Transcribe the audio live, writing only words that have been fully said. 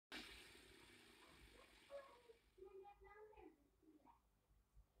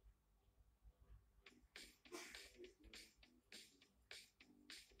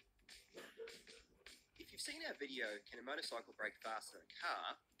our video, Can a Motorcycle Brake Faster Than a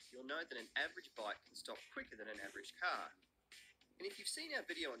Car?, you'll know that an average bike can stop quicker than an average car. And if you've seen our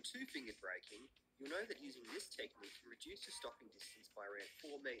video on two-fingered braking, you'll know that using this technique can reduce the stopping distance by around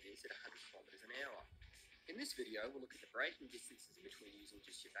 4 metres at 100 kilometres an hour. In this video, we'll look at the braking distances between using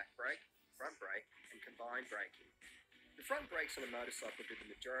just your back brake, front brake, and combined braking. The front brakes on a motorcycle do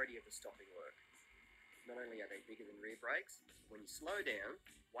the majority of the stopping work. Not only are they bigger than rear brakes, but when you slow down,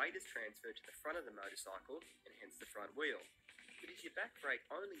 weight is transferred to the front of the motorcycle and hence the front wheel. But is your back brake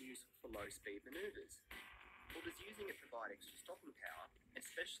only useful for low-speed manoeuvres? Or does using it provide extra stopping power,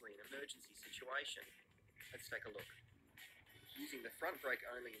 especially in an emergency situation? Let's take a look. Using the front brake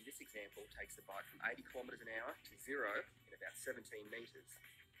only in this example takes the bike from 80 kilometres an hour to 0 in about 17 metres.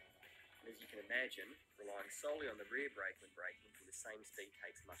 And as you can imagine, relying solely on the rear brake when braking for the same speed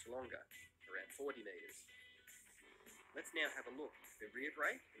takes much longer, around 40 metres. Let's now have a look. The rear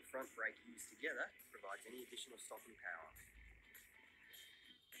brake and front brake used together provides any additional stopping power.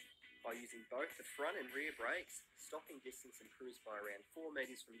 By using both the front and rear brakes, stopping distance improves by around 4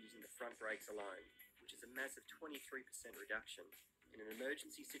 metres from using the front brakes alone, which is a massive 23% reduction. In an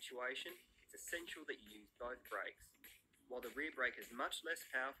emergency situation, it's essential that you use both brakes. While the rear brake is much less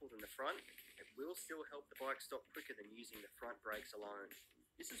powerful than the front, it will still help the bike stop quicker than using the front brakes alone.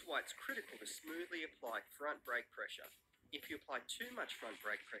 This is why it's critical to smoothly apply front brake pressure. If you apply too much front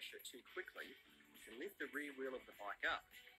brake pressure too quickly, you can lift the rear wheel of the bike up,